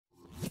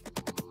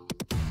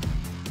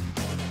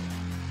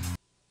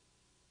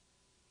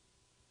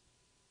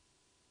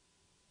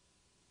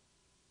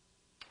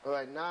All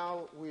right,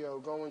 now we are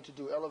going to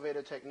do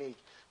elevator technique.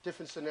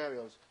 Different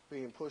scenarios,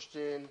 being pushed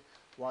in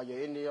while you're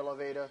in the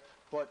elevator,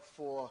 but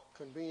for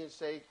convenience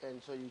sake and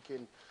so you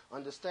can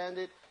understand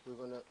it, we're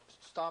going to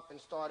stop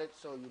and start it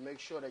so you make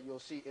sure that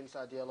you'll see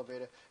inside the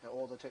elevator and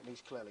all the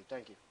techniques clearly.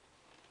 Thank you.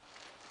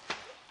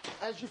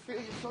 As you feel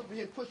yourself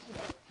being pushed,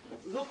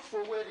 look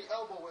for where the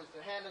elbow is,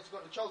 the hand that's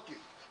going to choke you.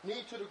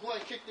 Knee to the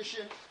groin, kick the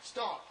shin,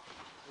 stomp.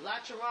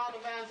 Latch around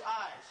the man's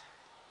eyes.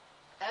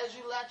 As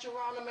you latch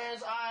around the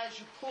man's eyes,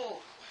 you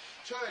pull.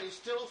 Turn, he's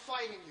still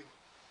fighting you.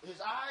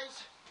 His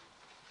eyes,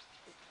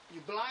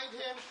 you blind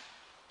him,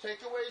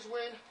 take away his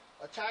wind,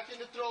 attack in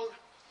the throat,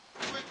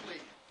 quickly.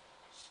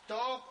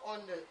 Stomp on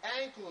the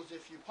ankles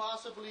if you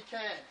possibly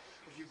can.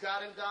 If you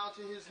got him down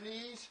to his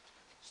knees,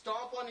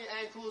 stomp on the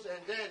ankles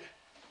and then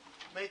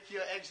make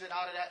your exit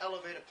out of that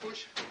elevator.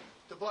 Push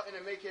the button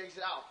and make your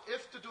exit out.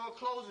 If the door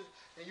closes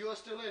and you're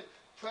still in,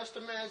 press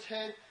the man's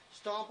head,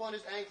 stomp on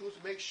his ankles,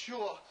 make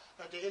sure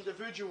that the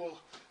individual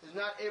is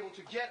not able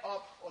to get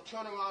up or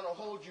turn around or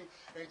hold you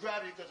and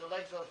grab you because the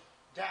legs are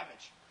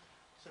damaged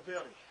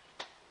severely.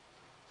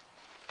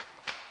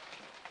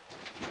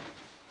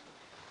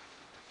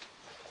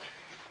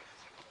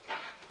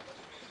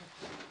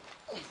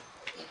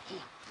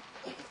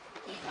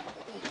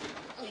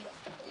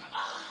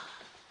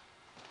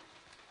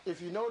 If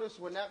you notice,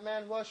 when that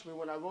man rushed me,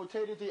 when I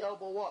rotated the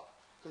elbow up,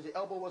 because the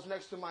elbow was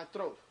next to my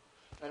throat,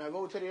 and I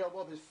rotated the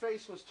elbow up, his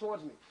face was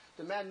towards me.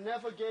 The man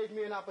never gave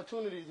me an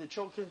opportunity to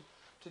choke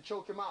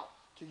him out,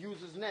 to use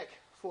his neck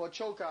for a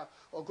choke out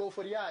or go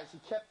for the eyes. He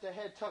kept the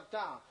head tucked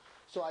down.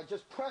 So I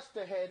just pressed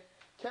the head,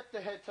 kept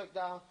the head tucked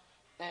down,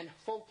 and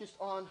focused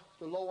on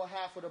the lower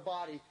half of the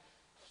body,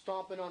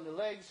 stomping on the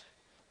legs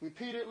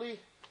repeatedly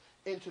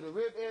into the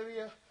rib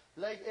area,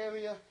 leg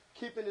area,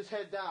 keeping his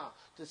head down.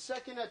 The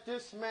second that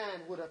this man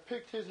would have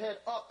picked his head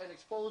up and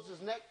exposed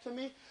his neck to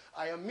me,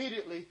 I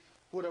immediately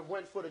would have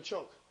went for the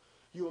choke.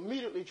 You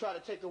immediately try to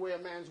take away a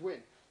man's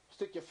wind.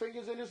 Stick your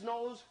fingers in his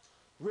nose,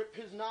 rip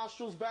his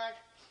nostrils back,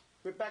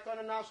 rip back on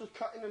the nostrils,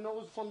 cutting the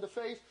nose from the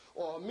face,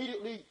 or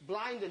immediately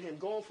blinding him,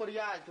 going for the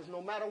eyes, because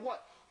no matter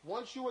what,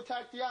 once you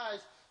attack the eyes,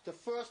 the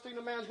first thing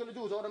the man's going to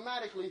do is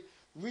automatically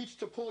reach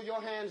to pull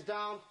your hands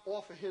down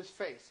off of his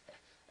face.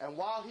 And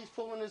while he's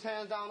pulling his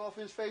hands down off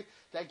his face,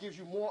 that gives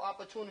you more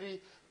opportunity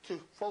to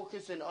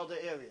focus in other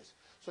areas.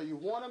 So you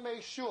want to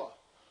make sure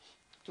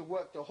to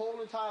work the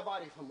whole entire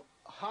body from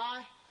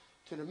high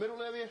to the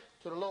middle area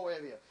to the lower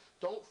area.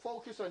 Don't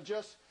focus on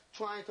just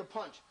trying to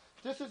punch.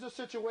 This is a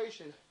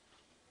situation,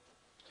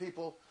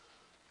 people,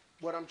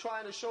 what I'm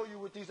trying to show you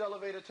with these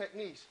elevator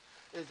techniques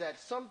is that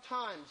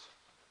sometimes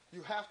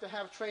you have to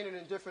have training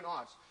in different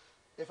arts.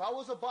 If I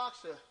was a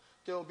boxer,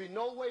 there would be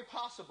no way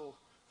possible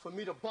for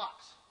me to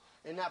box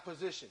in that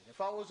position.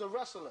 If I was a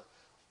wrestler,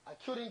 I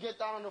couldn't get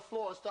down on the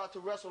floor and start to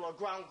wrestle or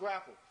ground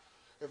grapple.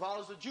 If I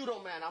was a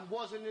judo man, I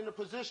wasn't in a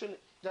position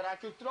that I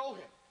could throw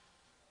him.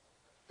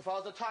 If I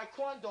was a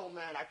taekwondo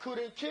man, I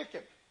couldn't kick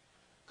him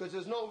because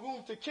there's no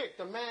room to kick.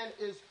 The man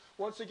is,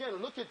 once again,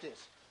 look at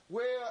this.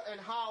 Where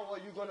and how are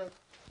you going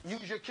to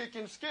use your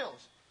kicking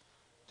skills?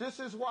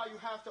 This is why you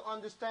have to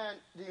understand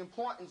the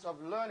importance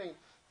of learning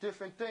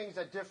different things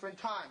at different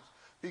times.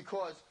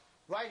 Because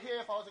right here,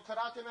 if I was a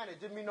karate man, it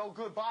did me no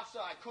good. Boxer,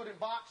 I couldn't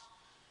box.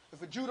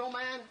 If a judo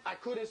man, I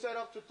couldn't set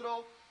up to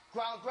throw.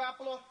 Ground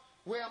grappler,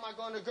 where am I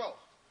going to go?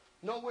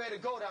 Nowhere to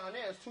go down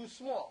there. It's too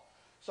small.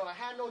 So I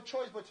had no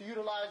choice but to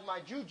utilize my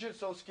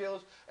jiu-jitsu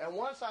skills. And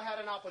once I had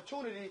an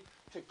opportunity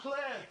to clear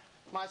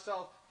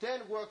myself, then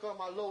work on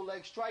my low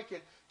leg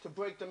striking to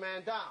break the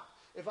man down.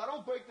 If I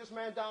don't break this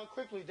man down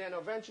quickly, then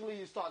eventually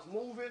he starts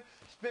moving,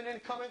 spinning,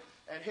 coming,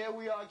 and here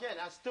we are again.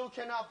 I still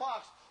cannot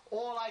box.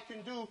 All I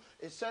can do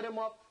is set him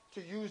up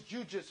to use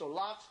jiu-jitsu,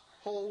 locks,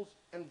 holds,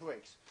 and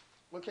breaks.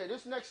 Okay,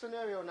 this next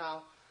scenario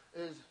now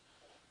is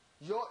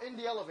you're in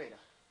the elevator.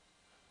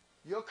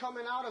 You're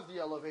coming out of the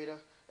elevator,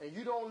 and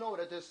you don't know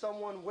that there's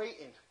someone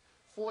waiting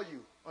for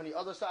you on the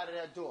other side of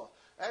that door.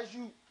 As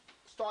you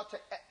start to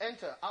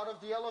enter out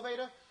of the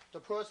elevator, the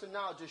person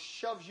now just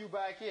shoves you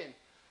back in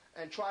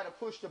and try to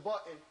push the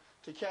button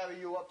to carry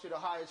you up to the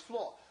highest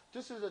floor.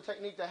 This is a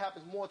technique that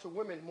happens more to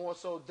women more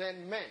so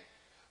than men.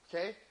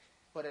 Okay?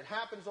 But it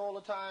happens all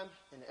the time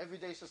in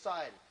everyday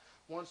society.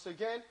 Once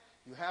again,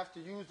 you have to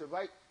use the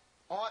right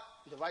art,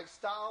 the right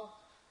style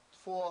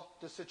for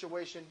the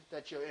situation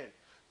that you're in.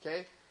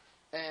 Okay?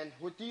 And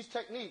with these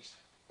techniques,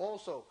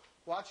 also,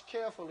 watch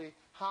carefully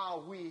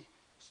how we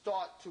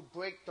start to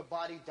break the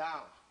body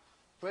down.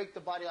 Break the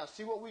body down.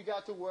 See what we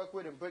got to work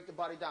with and break the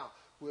body down.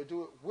 We'll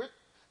do it with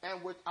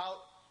and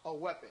without a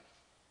weapon.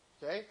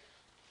 Okay?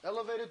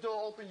 Elevator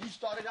door open, you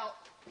started out,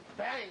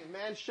 bang,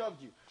 man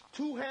shoved you.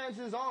 Two hands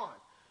is on.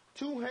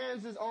 Two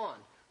hands is on.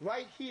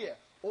 Right here,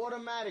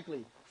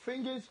 automatically.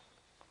 Fingers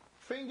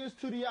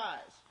to the eyes.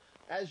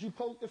 As you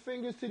poke the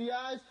fingers to the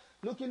eyes,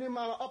 looking in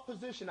my up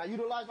position. I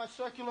utilize my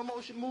circular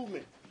motion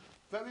movement.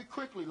 Very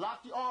quickly,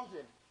 lock the arms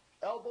in.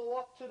 Elbow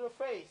up to the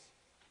face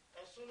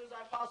as soon as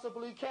I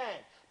possibly can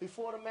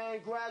before the man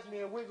grabs me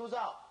and wiggles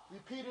out.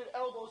 Repeated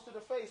elbows to the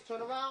face.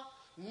 Turn around,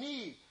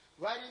 knee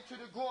right into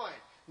the groin.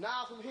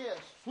 Now from here,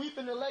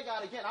 sweeping the leg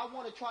out again. I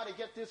want to try to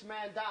get this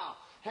man down.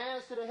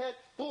 Hands to the head,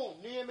 boom,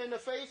 knee him in the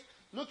face.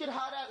 Look at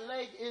how that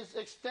leg is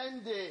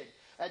extended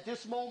at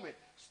this moment.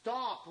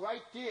 Stomp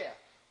right there,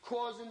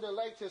 causing the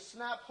leg to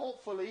snap,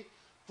 hopefully,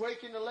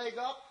 breaking the leg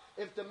up.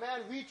 If the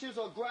man reaches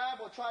or grab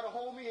or try to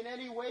hold me in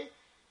any way,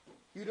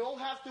 you don't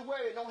have to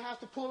worry. You don't have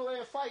to pull away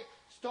and fight.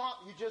 Stomp.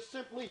 You just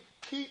simply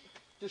keep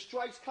the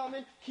strikes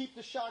coming, keep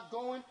the shot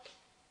going,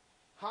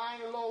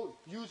 high and low.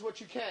 Use what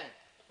you can.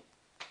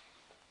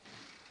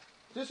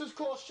 This is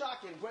called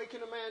shocking,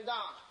 breaking a man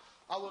down.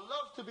 I would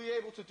love to be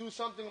able to do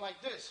something like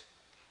this,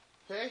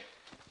 okay,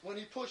 when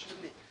he pushes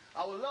me.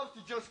 I would love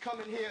to just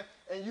come in here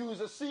and use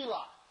a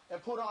C-lock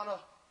and put on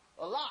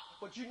a lock.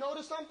 But you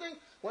notice something?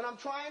 When I'm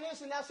trying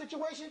this in that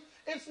situation,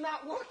 it's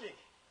not working.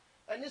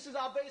 And this is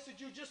our basic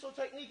jiu-jitsu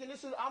technique, and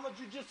I'm a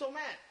jiu-jitsu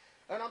man.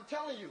 And I'm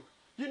telling you,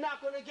 you're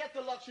not going to get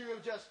the luxury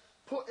of just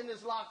putting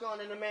this lock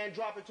on and the man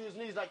dropping to his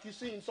knees like you've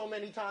seen so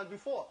many times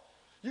before.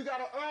 You got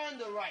to earn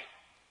the right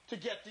to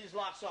get these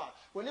locks on.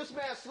 When this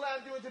man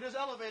slammed you into this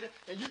elevator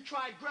and you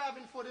tried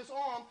grabbing for this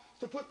arm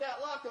to put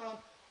that lock on,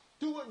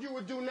 do what you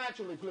would do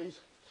naturally, please.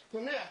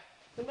 From there,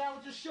 the man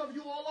would just shove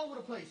you all over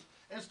the place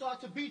and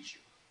start to beat you.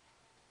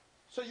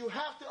 So you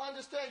have to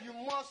understand you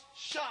must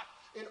shock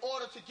in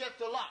order to get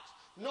the locks.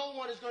 No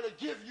one is going to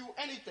give you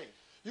anything.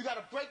 You got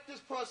to break this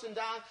person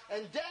down,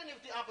 and then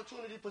if the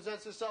opportunity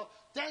presents itself,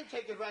 then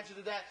take advantage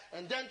of that,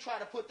 and then try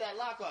to put that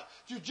lock on.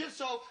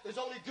 Jiu-jitsu is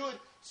only good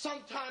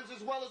sometimes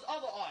as well as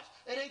other arts.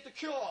 It ain't the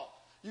cure-all.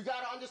 You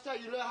got to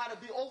understand you learn how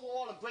to be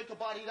overall and break a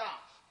body down.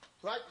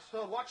 Right?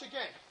 So watch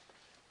again.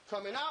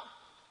 Coming out.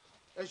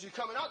 As you're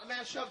coming out, the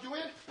man shoved you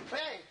in.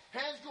 Bang.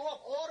 Hands go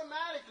up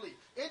automatically.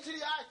 Into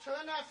the eye.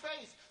 Turn that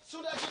face. As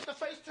soon as I get the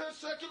face turn,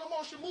 circular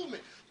motion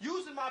movement.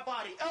 Using my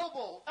body.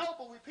 Elbow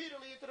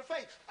repeatedly into the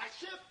face. I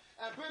shift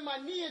and bring my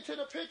knee into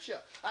the picture.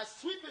 I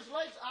sweep his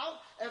legs out,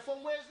 and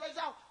from where his legs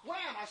out,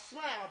 wham, I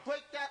slam. I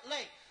break that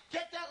leg.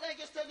 Get that leg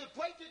extended,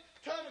 break it,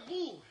 turn and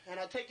move. And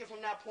I take it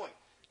from that point.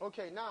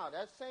 Okay, now,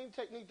 that same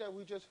technique that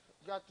we just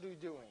got through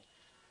doing,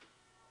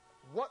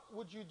 what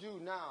would you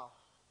do now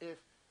if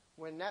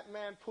when that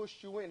man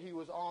pushed you in, he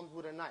was armed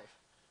with a knife?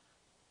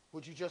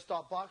 Would you just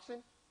start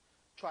boxing?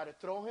 Try to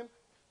throw him?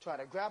 Try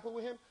to grapple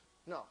with him?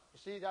 No. You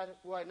see, that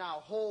right now,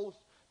 a whole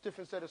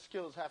different set of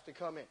skills have to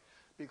come in,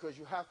 because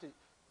you have to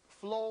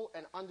flow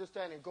and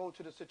understand and go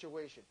to the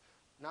situation.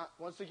 Now,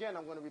 once again,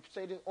 I'm going to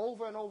say this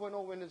over and over and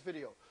over in this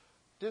video.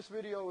 This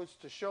video is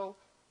to show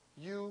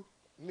you,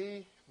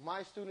 me,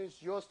 my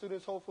students, your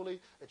students, hopefully,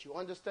 that you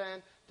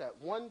understand that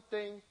one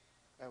thing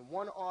and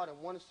one art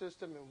and one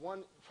system and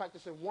one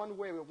practice in one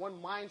way with one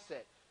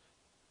mindset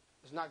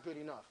is not good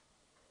enough.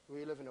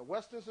 We live in a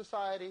Western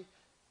society,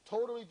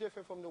 totally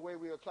different from the way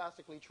we are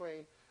classically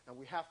trained, and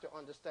we have to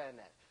understand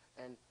that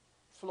and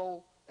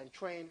flow and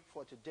train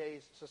for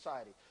today's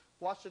society.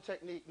 Watch the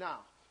technique now.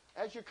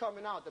 As you're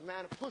coming out, the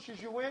man pushes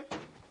you in.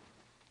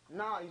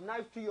 Now he's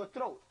knife to your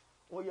throat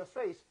or your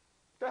face.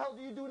 The hell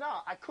do you do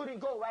now? I couldn't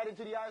go right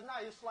into the eyes.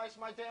 Now you slice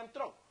my damn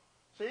throat.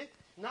 See?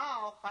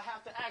 Now I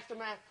have to ask the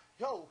man,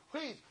 yo,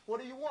 please, what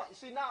do you want? You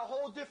see, now a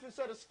whole different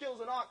set of skills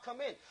and art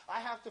come in.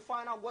 I have to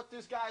find out what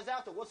this guy's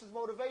after. What's his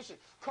motivation?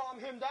 Calm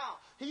him down.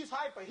 He's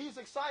hyper. He's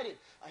excited.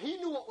 He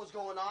knew what was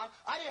going on.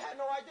 I didn't have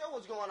no idea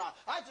what was going on.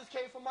 I just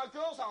came from my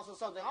girl's house or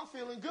something. I'm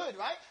feeling good,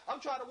 right? I'm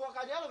trying to walk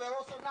out the elevator.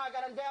 All of a sudden, now I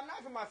got a damn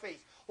knife in my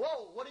face.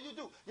 Whoa, what do you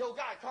do? Yo,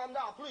 guy, calm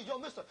down, please.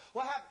 Yo, mister,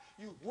 what happened?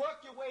 You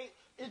work your way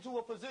into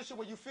a position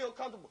where you feel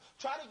comfortable.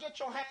 Try to get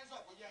your hands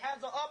up. When your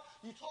hands are up,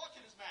 you talk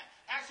to this man.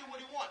 Ask him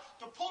what he wants.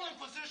 The pulling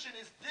position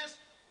is this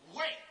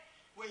way,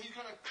 where he's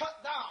going to cut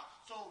down.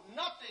 So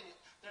nothing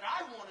that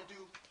I want to do,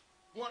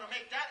 want to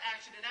make that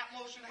action and that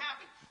motion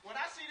happen. When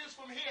I see this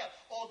from here,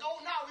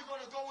 although now we're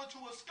going to go into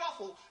a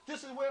scuffle,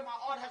 this is where my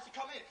art has to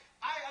come in.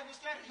 I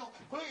understand it. Yo,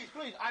 please,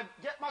 please, I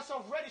get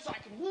myself ready so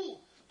I can move.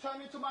 Turn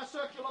into my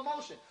circular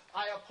motion.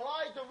 I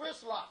applied the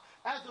wrist lock.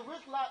 As the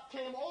wrist lock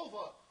came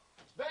over,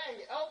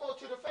 bang, elbow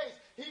to the face.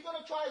 He's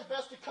going to try his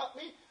best to cut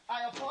me.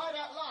 I apply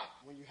that lock.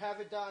 When you have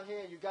it down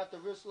here and you got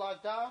the wrist lock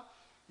down,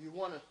 you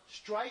want to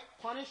strike,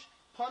 punish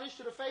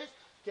to the face,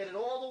 get it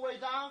all the way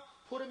down,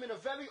 put him in a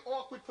very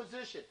awkward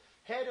position.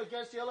 Head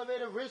against the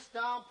elevator, wrist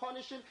down,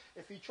 punish him.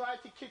 If he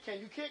tried to kick, can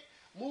you kick?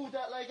 Move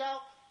that leg out,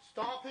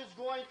 stomp his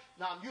groin.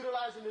 Now I'm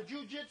utilizing the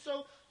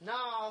jiu-jitsu.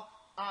 Now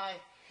I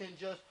can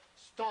just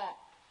stomp.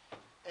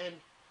 And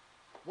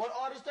what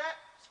art is that?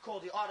 It's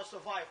called the art of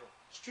survival,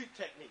 street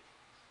technique.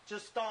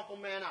 Just stomp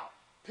a man out,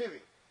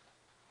 period.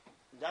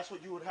 And that's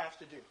what you would have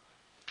to do.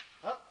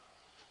 Up.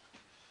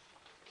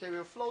 Okay,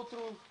 we'll flow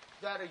through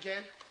that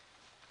again.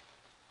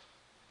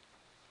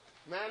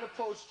 Man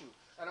approached you.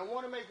 And I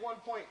want to make one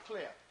point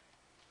clear.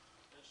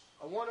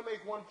 I want to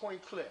make one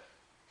point clear.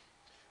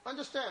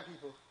 Understand,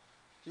 people,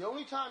 the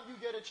only time you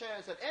get a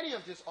chance at any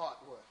of this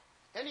artwork,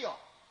 any art,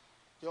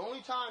 the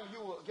only time you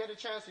will get a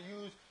chance to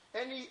use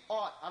any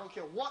art, I don't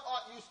care what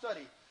art you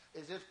study,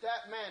 is if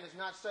that man is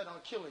not set on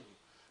killing you.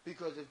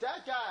 Because if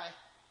that guy,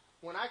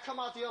 when I come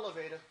out the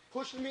elevator,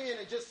 pushes me in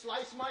and just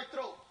slice my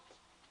throat,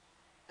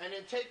 and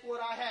then take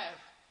what I have,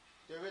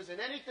 There isn't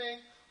anything,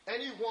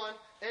 anyone,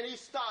 any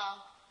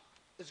style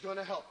is going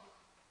to help you.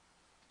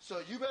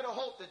 So you better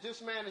hope that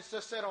this man is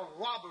just set on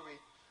robbery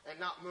and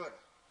not murder.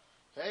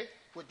 Okay?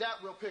 With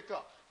that, we'll pick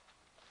up.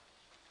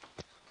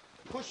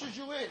 Pushes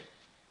you in.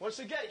 Once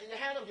again, get your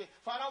hand up again.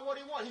 Find out what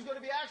he wants. He's going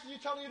to be asking you,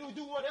 telling you to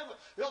do whatever.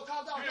 Yo,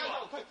 calm down,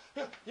 quick.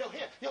 Yo,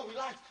 here. Yo,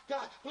 relax.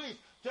 God, please.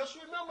 Just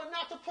remember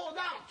not to pull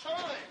down.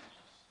 Turn.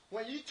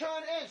 When you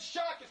turn in,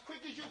 shock as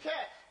quick as you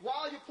can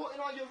while you're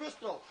putting on your wrist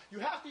throw. You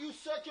have to use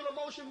circular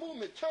motion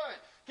movement. Turn.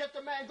 Get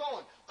the man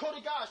going.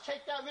 Cody guys,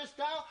 take that wrist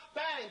down.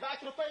 Bang. Back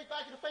to the face,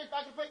 back to the face,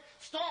 back to the face.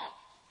 Stomp.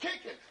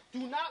 Kick him.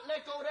 Do not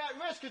let go of that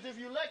wrist, because if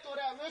you let go of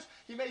that wrist,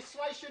 he may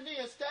slice your knee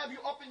and stab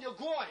you up in your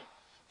groin.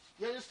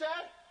 You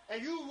understand?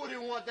 And you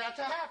wouldn't want that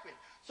to happen.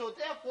 So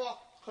therefore,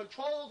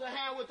 control the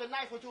hand with the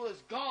knife until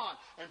it's gone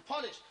and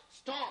punish.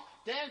 Stomp.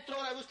 Then throw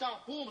that wrist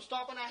down. Boom.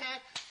 Stomp on that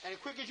hand. And as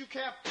quick as you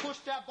can, push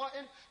that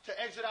button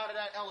to exit out of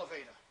that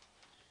elevator.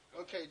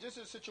 Okay, this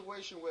is a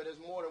situation where there's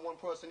more than one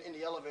person in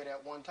the elevator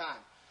at one time.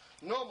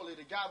 Normally,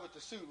 the guy with the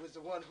suit was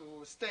the one who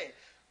would stay.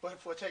 But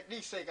for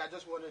technique's sake, I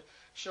just want to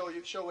show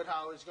it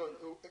how it's going.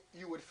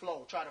 You would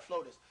flow. Try to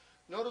flow this.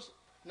 Notice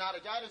now the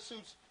guy in the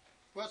suits.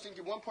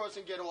 One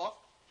person get off.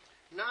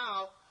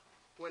 Now,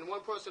 when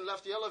one person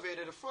left the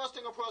elevator, the first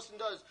thing a person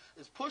does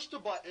is push the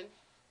button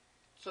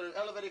so the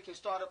elevator can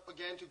start up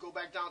again to go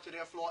back down to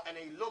their floor, and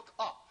they look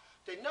up.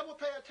 They never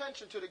pay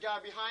attention to the guy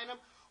behind them,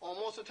 or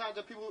most of the time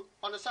the people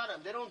on the side of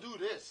them. They don't do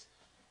this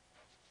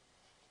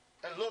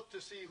and look to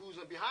see who's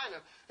behind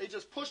them. They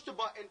just push the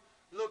button,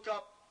 look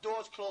up,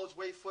 doors closed,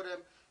 wait for them,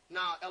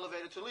 now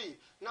elevator to leave.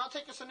 Now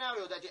take a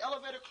scenario that the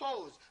elevator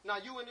closed. Now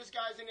you and this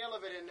guy's in the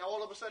elevator, and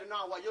all of a sudden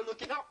now while you're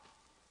looking up,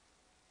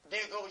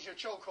 there goes your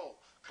chokehold.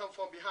 Come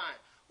from behind.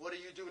 What do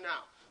you do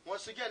now?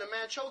 Once again, a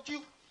man choked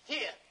you.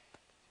 Here.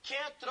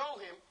 Can't throw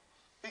him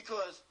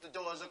because the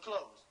doors are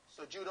closed.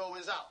 So judo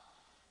is out.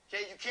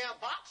 Okay, you can't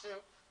box him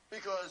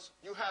because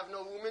you have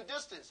no room and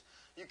distance.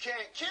 You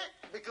can't kick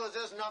because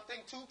there's nothing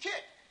to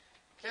kick.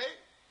 Okay?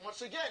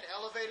 Once again,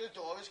 elevator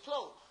door is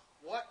closed.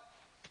 What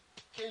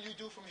can you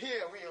do from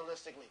here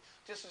realistically?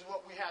 This is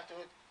what we have to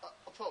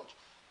approach.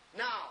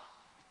 Now,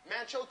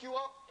 man choke you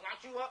up,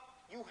 knock you up,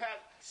 you have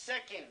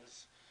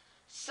seconds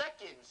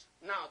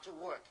now to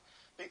work,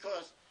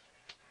 because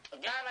a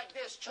guy like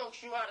this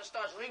chokes you out and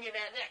starts wringing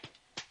that neck.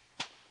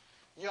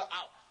 You're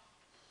out.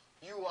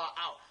 You are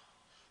out.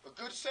 A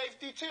good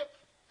safety tip.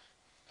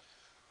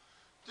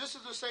 This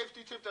is a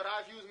safety tip that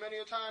I've used many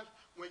a time.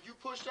 When you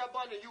push that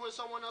button and you and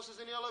someone else is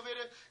in the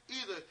elevator,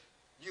 either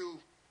you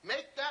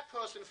make that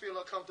person feel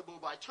uncomfortable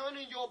by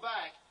turning your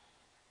back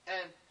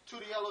and to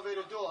the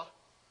elevator door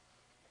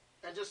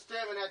and just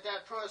staring at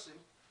that person,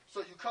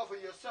 so you cover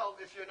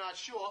yourself if you're not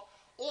sure,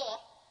 or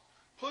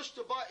push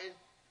the button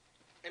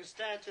and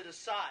stand to the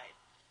side.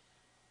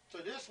 So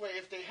this way,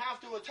 if they have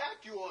to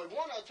attack you or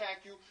want to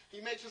attack you,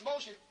 he makes his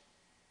motion.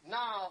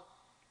 Now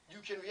you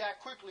can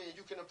react quickly and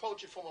you can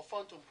approach it from a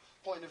frontal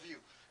point of view,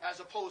 as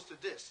opposed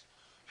to this.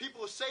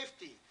 People's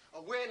safety,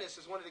 awareness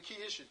is one of the key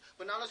issues.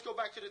 But now let's go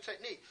back to the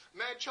technique.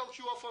 Man chokes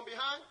you up from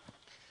behind,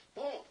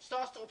 boom,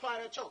 starts to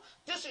apply that choke.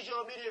 This is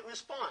your immediate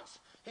response.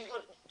 He's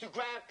going to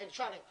grab and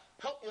try to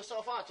help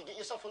yourself out to get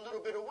yourself a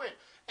little bit of wind.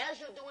 As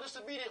you're doing this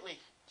immediately,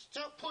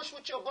 still push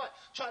with your butt,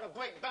 try to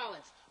break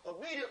balance.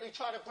 Immediately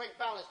try to break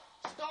balance.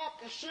 Stop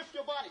and shift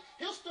your body.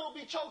 He'll still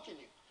be choking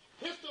you.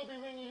 He'll still be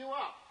wringing you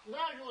out.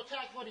 Now you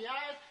attack for the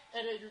eyes,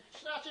 and then you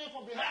snatch in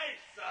from behind.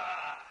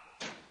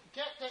 Nice.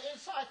 Get the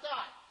inside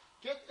thigh.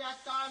 Get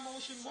that thigh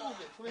motion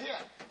moving from here.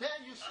 Then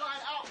you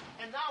slide out,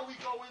 and now we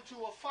go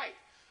into a fight.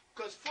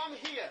 Because from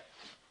here,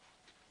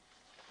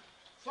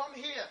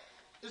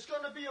 it's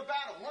going to be a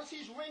battle. Once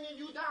he's wringing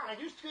you down,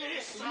 and you slid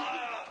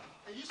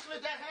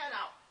that hand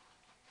out,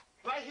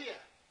 right here,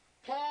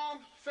 palm,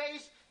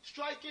 face,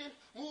 striking,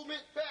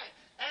 movement, bang.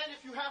 And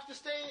if you have to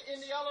stay in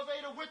the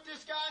elevator with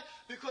this guy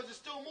because it's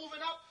still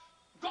moving up,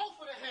 go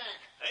for the hand.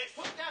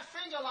 Put that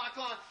finger lock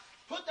on.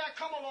 Put that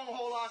come-along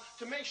hold on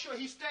to make sure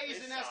he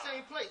stays in that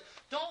same place.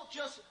 Don't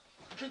just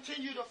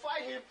continue to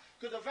fight him,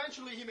 because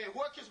eventually he may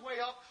work his way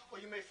up, or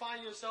you may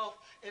find yourself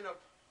in a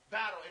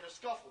battle, in a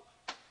scuffle.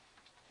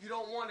 You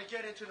don't want to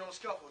get into no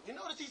scuffle. You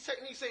notice these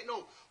techniques ain't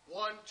no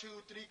 1, 2,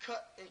 3,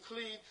 cut and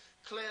clean,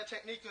 clear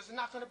technique, because it's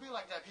not going to be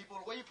like that, people.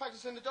 The way you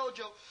practice in the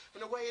dojo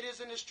and the way it is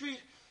in the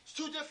street, it's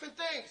two different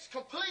things,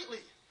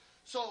 completely.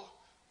 So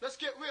let's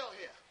get real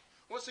here.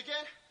 Once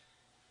again,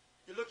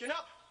 you're looking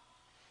up.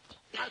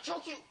 Now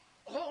choke you.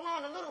 Hold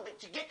on a little bit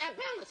to get that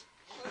balance.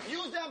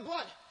 Use that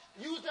butt.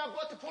 Use that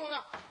butt to pull it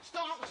out.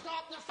 Stomp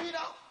the feet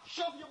out.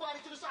 Shove your body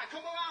to the side.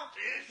 Come around.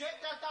 Get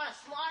that thigh.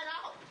 Slide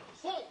out.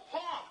 Boom.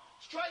 Palm.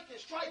 Striking.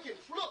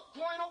 Look.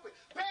 Groin open.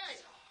 Bang.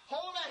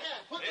 Hold that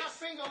hand. Put that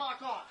finger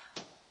lock on.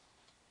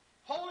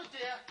 Hold it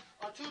there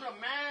until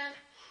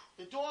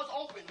the door's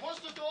open. Once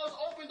the door's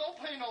open, don't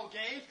play no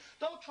games.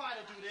 Don't try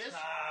to do this.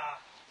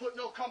 Put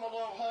no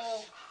come-along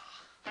hold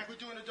like we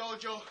do in the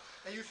dojo,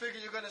 and you figure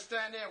you're going to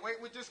stand there and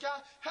wait with this guy?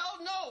 Hell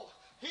no.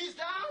 He's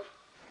down.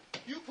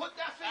 You put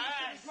that finger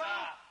to the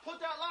ground, put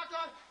that lock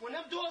on. When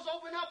them doors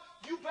open up,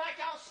 you back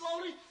out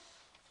slowly,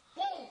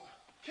 boom,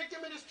 kick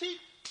him in his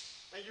teeth,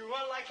 and you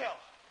run like hell.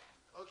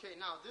 Okay,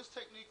 now this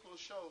technique will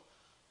show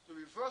the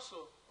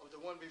reversal of the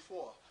one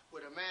before,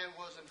 where the man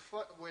was in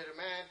front, where the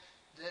man,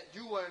 that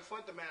you were in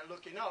front of the man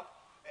looking up,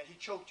 and he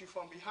choked you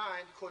from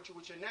behind, caught you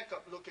with your neck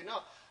up looking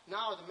up.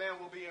 Now the man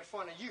will be in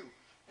front of you,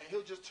 and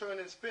he'll just turn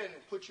and spin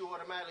and put you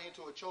automatically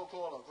into a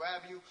chokehold or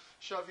grab you,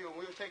 shove you, and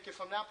we'll take it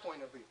from that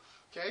point of view.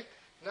 Okay?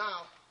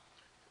 Now,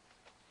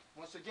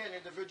 once again,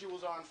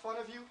 individuals are in front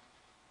of you.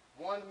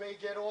 One may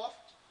get off.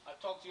 I'll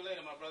talk to you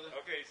later, my brother.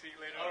 Okay, see you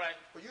later. All right.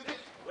 But you did.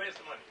 Where's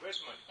the money? Where's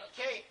the money?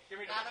 Okay. Give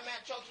me now the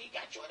man chokes you. He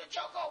got you in a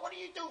chokehold. What do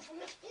you do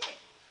from this point?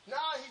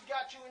 Now he's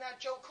got you in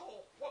that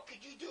chokehold. What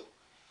could you do?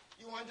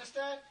 You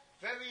understand?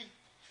 Very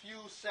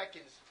few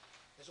seconds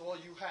is all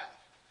you have.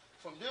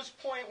 From this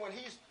point, when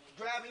he's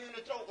grabbing you in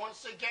the throat,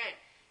 once again,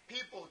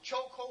 people,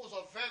 chokeholds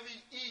are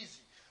very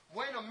easy.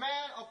 When a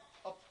man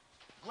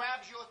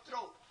grabs your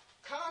throat,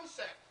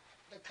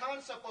 the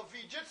concept of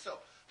Vee Jitsu,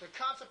 the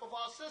concept of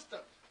our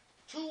system,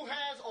 2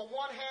 hands or 1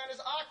 hand is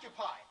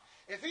occupied.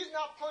 If he's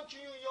not punching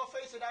you in your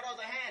face with that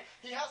other hand,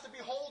 he has to be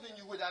holding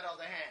you with that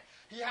other hand.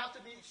 He has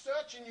to be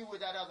searching you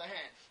with that other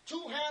hand. 2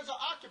 hands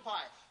are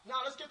occupied. Now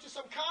let's get to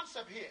some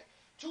concept here.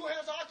 2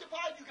 hands are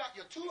occupied, you got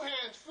your 2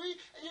 hands free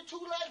and your 2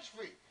 legs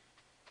free.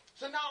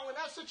 So now when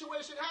that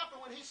situation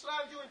happened, when he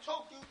slammed you and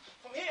choked you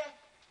from here,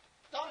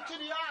 thumb to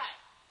the eye,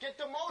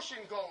 get the motion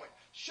going.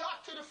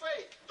 Shot to the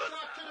face,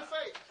 shot to the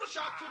face,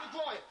 shot to the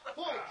groin,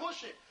 boom,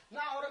 push it.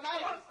 Now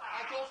automatically,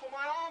 I go for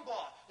my arm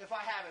bar if I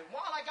have it.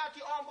 While I got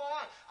the arm bar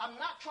on, I'm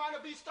not trying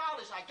to be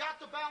stylish. I got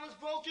the balance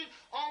broken,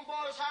 arm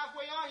bar is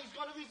halfway on, he's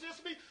going to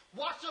resist me.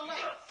 Watch the leg.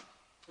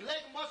 The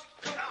leg must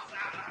come out.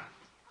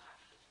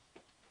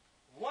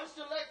 Once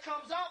the leg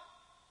comes out,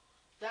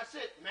 that's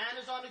it. Man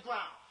is on the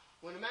ground.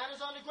 When the man is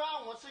on the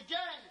ground, once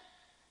again,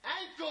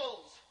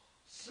 ankles,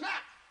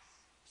 snap.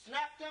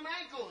 Snap them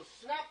ankles,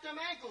 snap them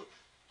ankles.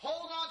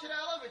 Hold on to that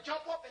elevator,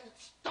 jump up and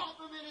stomp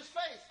him in his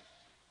face.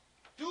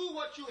 Do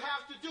what you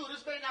have to do.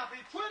 This may not be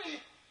pretty,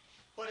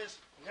 but it's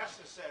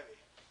necessary.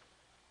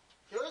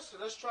 Good, so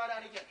let's try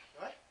that again,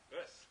 all right?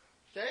 Yes.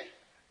 Okay?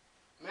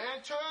 Man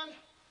turn,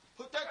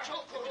 put that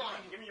chokehold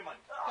on. Give me your money.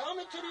 Thumb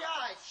it to the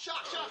eyes,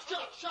 shot, shot,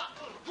 shot, shot.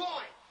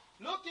 Going.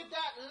 Look at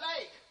that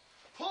leg.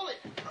 Pull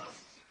it.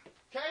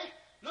 Okay?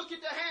 Look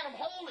at the hand I'm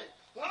holding.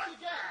 Once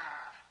again,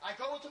 I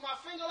go into my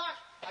finger lock.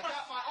 I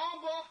got my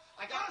arm bar.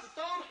 I got the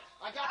thumb.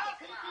 I got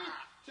the pinky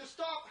to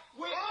start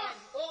with. And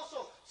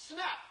also,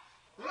 snap.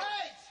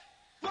 Legs.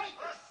 Break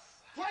it.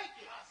 Break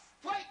it.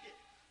 Break it.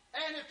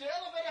 And if the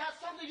elevator has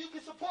something you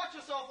can support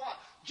yourself on,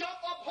 jump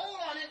up, hold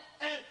on it,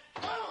 and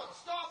boom,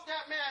 stop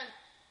that man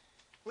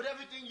with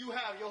everything you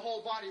have, your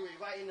whole body weight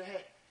right in the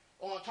head,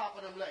 on top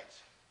of them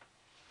legs.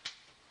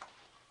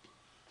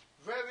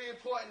 Very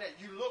important that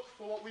you look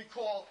for what we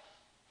call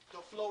the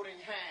floating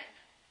hand.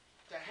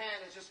 The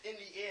hand is just in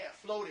the air,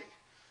 floating.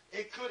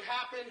 It could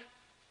happen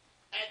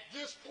at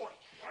this point.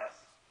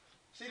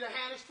 See, the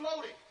hand is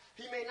floating.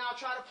 He may now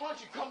try to punch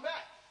you. Come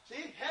back.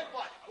 See,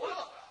 headbutt,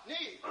 look,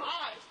 knee,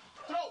 eyes,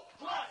 throat,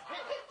 groin,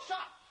 hit,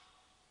 shot.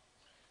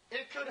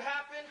 It could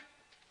happen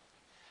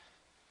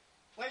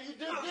when you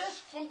do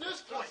this from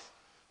this point.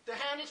 The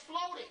hand is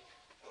floating.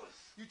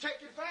 You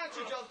take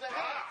advantage of the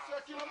hand,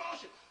 circular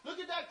motion.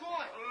 Look at that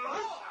groin.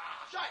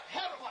 Shot,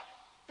 headbutt,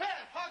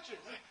 bam,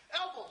 punches,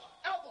 elbow,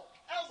 elbow,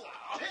 elbow,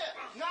 hit.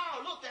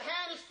 Now, look, the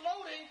hand is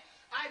floating.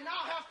 I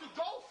now have to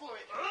go for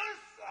it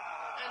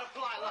and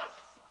apply life.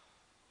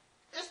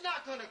 It's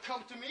not going to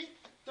come to me.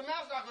 The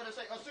man's not going to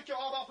say, oh, stick your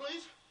arm out,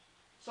 please,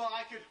 so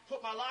I could put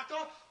my lock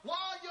on.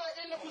 While you're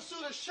in the pursuit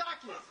of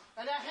shocking,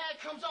 and that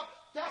hand comes up,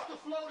 that's the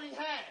floating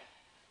hand.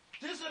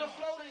 This is the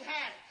floating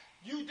hand.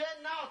 You then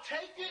now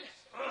take it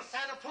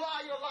and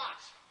apply your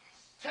locks.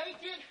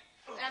 Take it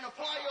and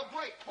apply your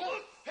break.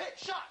 Boom, hit,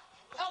 shot,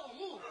 elbow,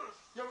 move,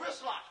 your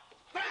wrist lock,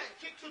 bang,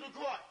 kick to the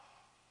groin.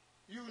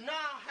 You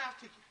now have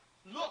to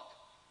look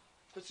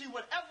to see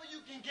whatever you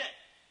can get.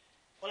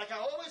 But like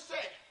I always say,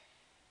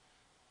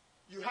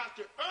 you have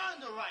to earn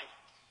the right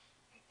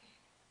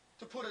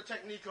to put a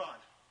technique on.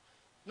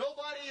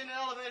 Nobody in the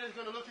elevator is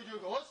going to look at you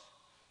and go,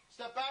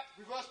 step back,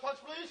 reverse punch,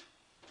 please,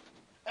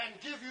 and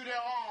give you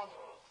their arm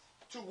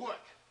to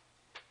work.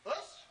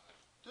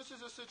 This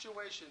is a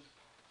situation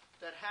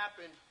that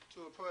happened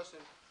to a person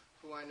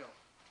who I know.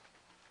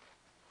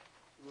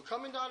 We were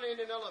coming down in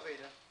an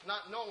elevator,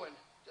 not knowing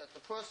that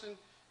the person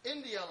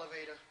in the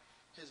elevator,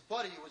 his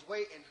buddy was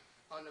waiting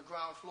on the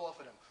ground floor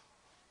for them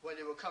when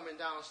they were coming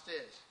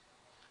downstairs.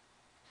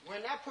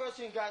 When that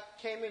person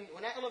came in,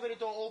 when that elevator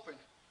door opened,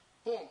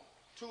 boom,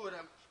 2 of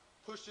them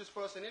pushed this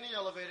person in the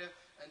elevator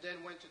and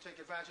then went to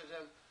take advantage of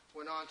them,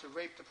 went on to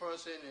rape the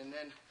person and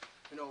then,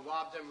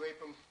 rob them,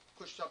 rape them,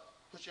 push the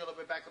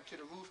elevator back up to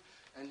the roof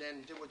and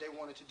then did what they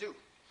wanted to do.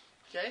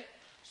 Okay?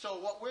 So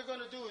what we're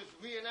going to do is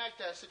reenact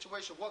that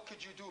situation. What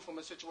could you do from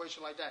a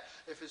situation like that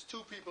if it's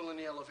 2 people in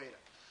the elevator?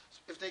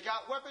 If they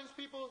got weapons,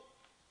 people,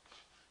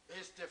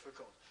 it's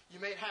difficult. You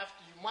might have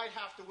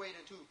to wait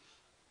until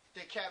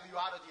they carry you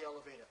out of the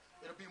elevator.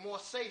 It'll be more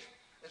safe,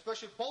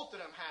 especially if both of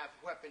them have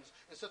weapons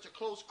in such a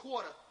close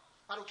quarter.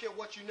 I don't care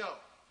what you know.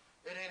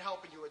 It ain't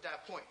helping you at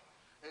that point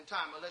in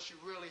time unless you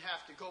really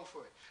have to go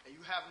for it. And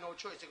you have no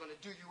choice. They're going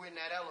to do you in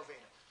that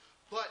elevator.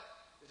 But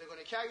if they're going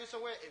to carry you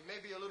somewhere, it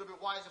may be a little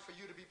bit wiser for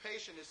you to be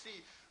patient and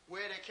see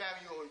where they carry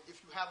you, or if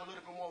you have a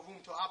little bit more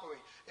room to operate.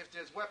 If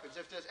there's weapons.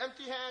 If there's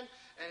empty hand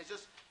and it's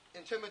just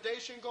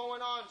intimidation going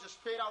on, just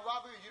straight out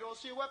robbery, you don't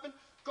see a weapon,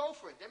 go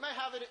for it. They might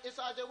have it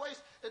inside their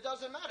waist. It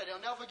doesn't matter.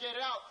 They'll never get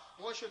it out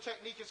once your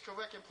technique is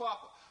correct and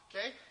proper.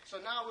 Okay? So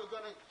now we're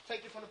going to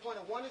take it from the point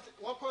of one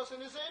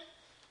person is in.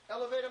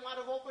 Elevator might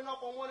have opened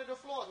up on one of the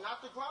floors, not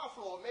the ground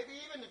floor, maybe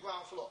even the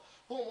ground floor.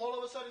 Boom, all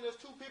of a sudden there's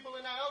 2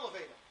 people in that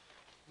elevator.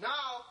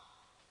 Now,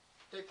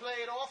 they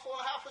play it off for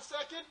a half a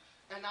second,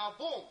 and now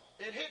boom,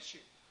 it hits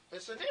you.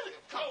 It's a nigga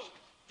comes.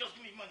 Just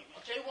give me money, man.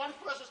 Okay, one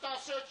person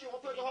starts searching,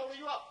 one person holding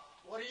you up.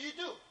 What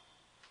do?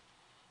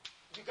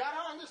 You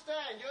gotta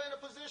understand, you're in a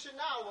position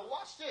now, well,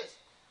 watch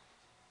this.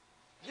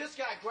 This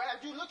guy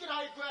grabbed you, look at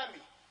how he grabbed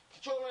me.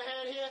 Controlling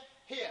hand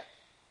here.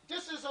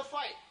 This is a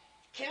fight.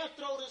 Can't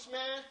throw this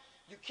man.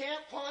 You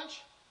can't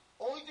punch.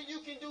 Only thing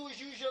you can do is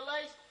use your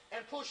legs and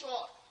push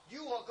off.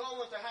 You are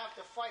going to have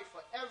to fight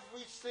for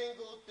every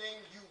single thing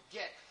you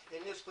get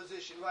in this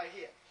position right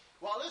here.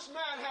 While this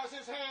man has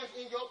his hands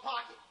in your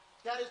pocket,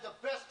 that is the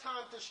best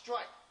time to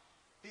strike.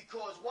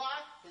 Because why?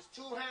 His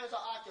 2 hands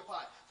are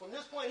occupied. From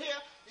this point here,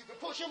 you can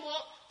push him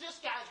off. This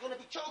guy's going to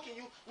be choking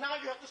you.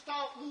 Now you have to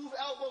start, move,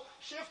 elbow,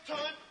 shift,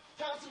 turn,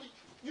 constantly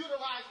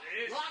utilize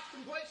locks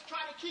and breaks, try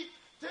to keep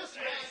this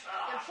man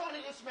in front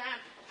of this man,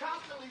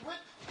 constantly with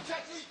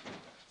technique,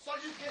 so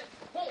you can,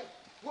 boom,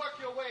 work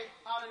your way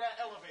out of that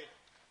elevator.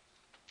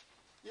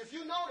 If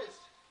you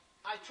noticed,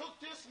 I took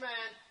this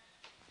man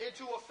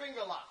into a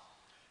finger lock,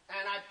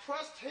 and I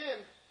pressed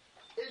him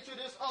into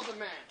this other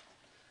man.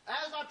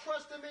 As I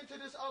pressed him into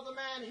this other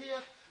man here,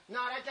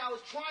 now that guy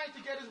was trying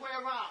to get his way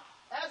around.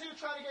 As he was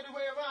trying to get his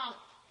way around,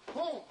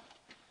 boom,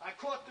 I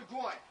caught the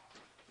groin.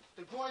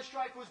 The groin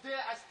strike was there.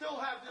 I still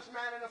have this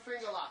man in a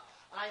finger lock.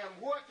 I am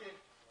working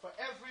for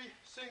every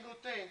single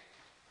thing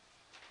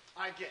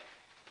I get.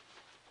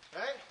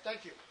 All right?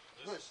 Thank you.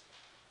 Good.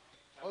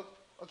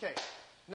 Okay.